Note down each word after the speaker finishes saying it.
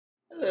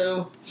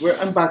So we're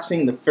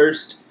unboxing the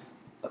first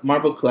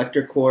Marvel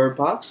Collector Core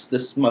box.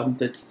 This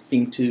month it's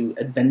themed to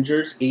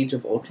Avengers Age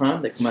of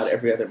Ultron. They come out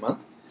every other month.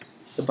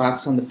 The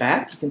box on the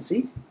back, you can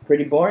see,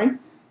 pretty boring.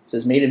 It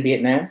says made in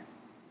Vietnam.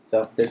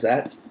 So there's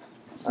that.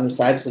 On the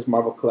side it says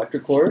Marvel Collector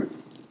Core.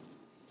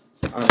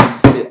 On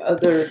the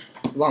other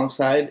long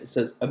side it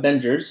says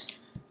Avengers.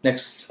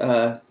 Next,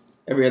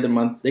 every other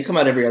month. They come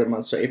out every other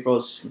month, so April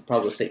is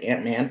probably say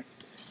Ant-Man.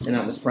 And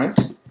on the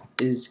front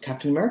is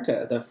Captain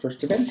America, the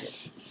first Avenger.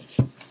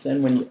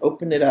 Then when you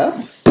open it up,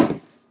 if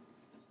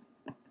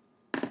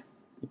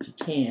you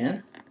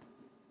can,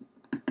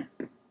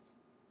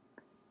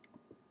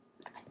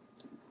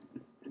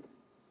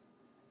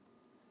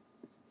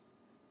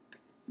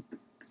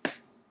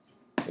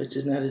 which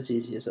is not as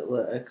easy as it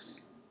looks.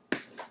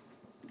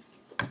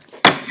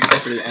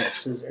 Especially I have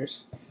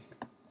scissors.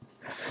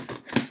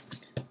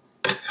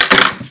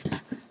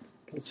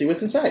 Let's see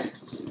what's inside.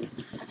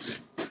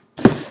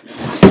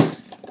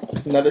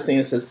 Another thing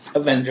that says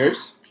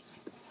Avengers.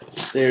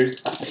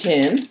 There's a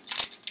pin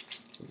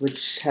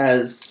which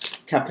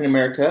has Captain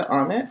America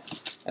on it,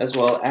 as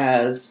well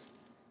as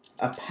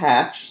a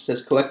patch. It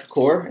says Collector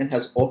Core and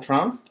has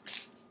Ultron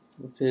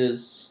with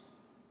his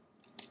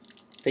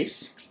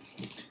face.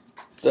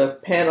 The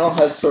panel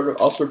has sort of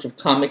all sorts of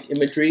comic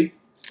imagery.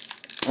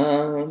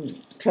 Trying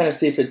to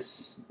see if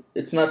it's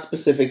not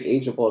specific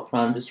Age of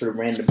Ultron, just sort of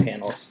random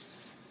panels.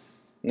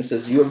 And it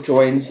says you have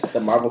joined the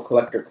Marvel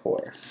Collector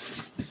Core.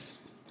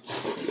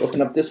 You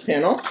open up this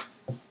panel,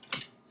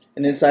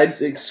 and inside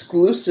it's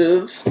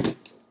exclusive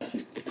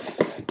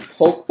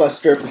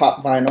Hulkbuster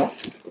pop vinyl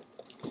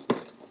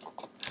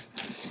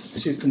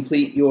to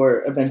complete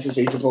your Avengers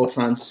Age of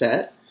Ultron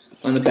set.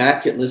 On the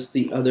back it lists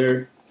the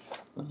other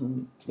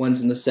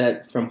ones in the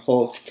set from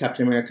Hulk,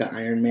 Captain America,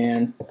 Iron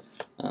Man,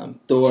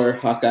 Thor,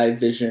 Hawkeye,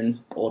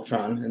 Vision,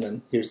 Ultron, and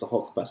then here's the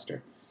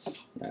Hulkbuster.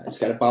 It's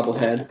got a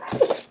bobblehead.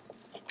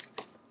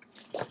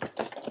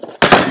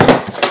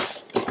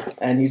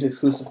 And he's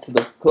exclusive to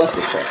the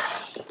Collector Core.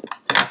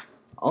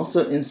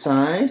 Also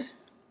inside,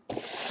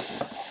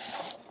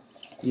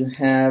 you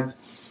have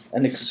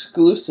an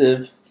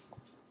exclusive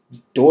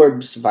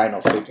Dorbs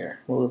vinyl figure.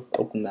 We'll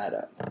open that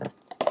up.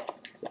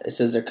 It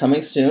says they're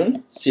coming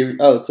soon.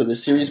 So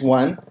there's Series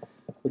 1,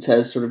 which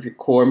has sort of your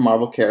core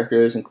Marvel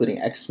characters,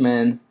 including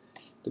X-Men,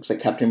 looks like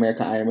Captain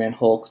America, Iron Man,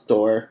 Hulk,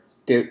 Thor,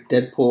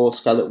 Deadpool,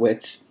 Scarlet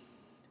Witch,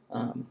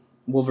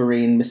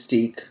 Wolverine,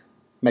 Mystique,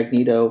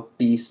 Magneto,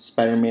 Beast,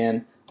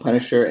 Spider-Man,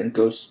 Punisher, and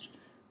Ghost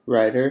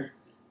Rider.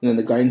 And then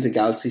the Guardians of the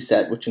Galaxy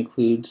set, which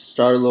includes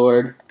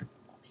Star-Lord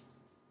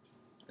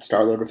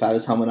without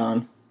his helmet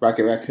on,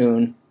 Rocket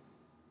Raccoon,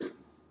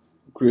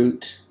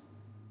 Groot,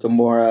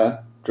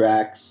 Gamora,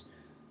 Drax,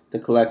 the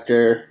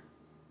Collector,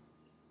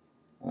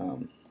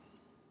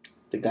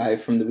 the guy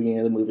from the beginning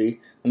of the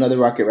movie, another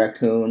Rocket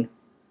Raccoon,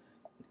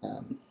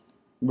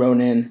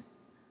 Ronan,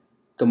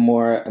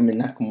 Gamora,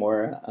 not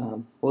Gamora,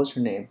 what was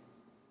her name?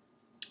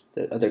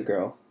 The other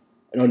girl.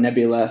 No,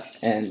 Nebula,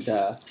 and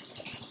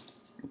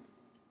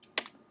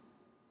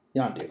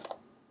Yondu.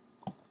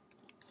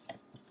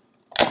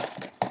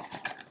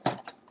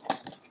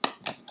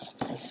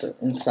 So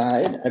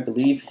inside, I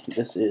believe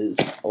this is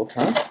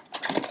Ultron.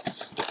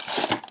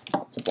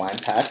 It's a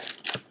blind pack.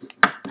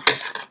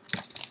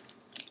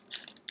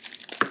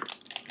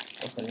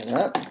 Open it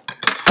up.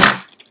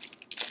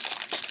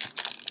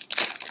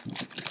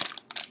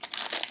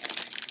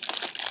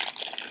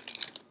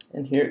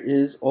 And here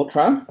is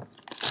Ultron.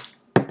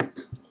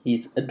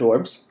 He's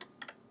adorbs,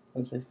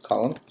 as they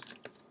call him.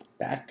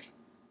 Back,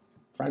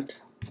 front.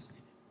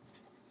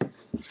 And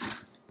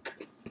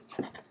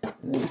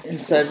then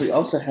inside we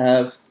also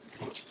have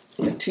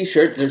a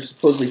t-shirt. There's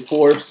supposedly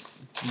 4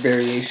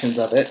 variations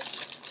of it.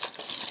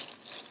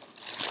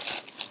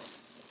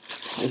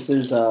 This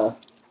is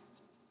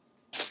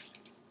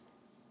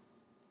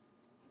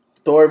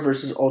Thor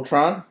vs.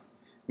 Ultron,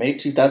 May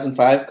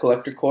 2005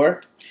 Collector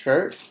Core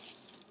shirt.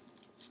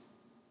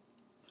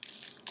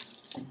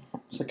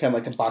 It's kind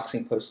of like a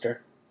boxing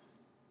poster.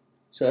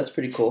 So that's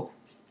pretty cool.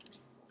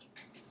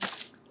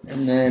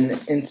 And then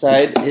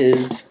inside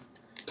is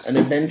an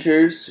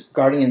Avengers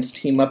Guardians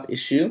Team Up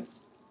issue,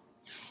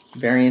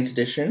 variant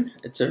edition.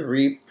 It's a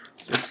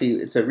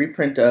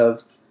reprint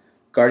of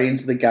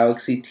Guardians of the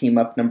Galaxy Team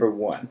Up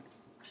 #1.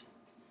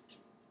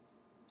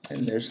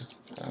 And there's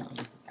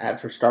ad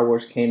for Star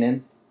Wars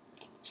Kanan.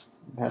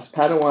 Past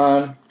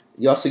Padawan.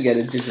 You also get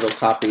a digital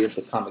copy of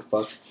the comic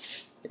book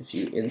if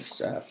you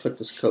put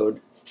this code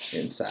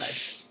inside.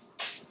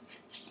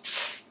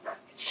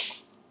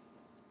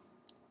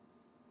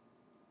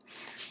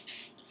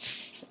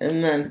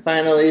 And then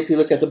finally, if you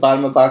look at the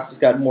bottom of the box, it's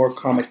got more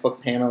comic book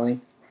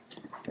paneling.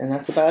 And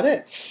that's about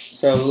it.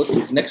 So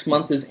next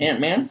month is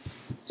Ant-Man.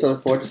 So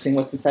look forward to seeing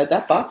what's inside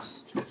that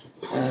box.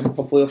 And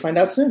hopefully we'll find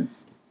out soon.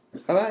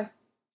 Bye-bye.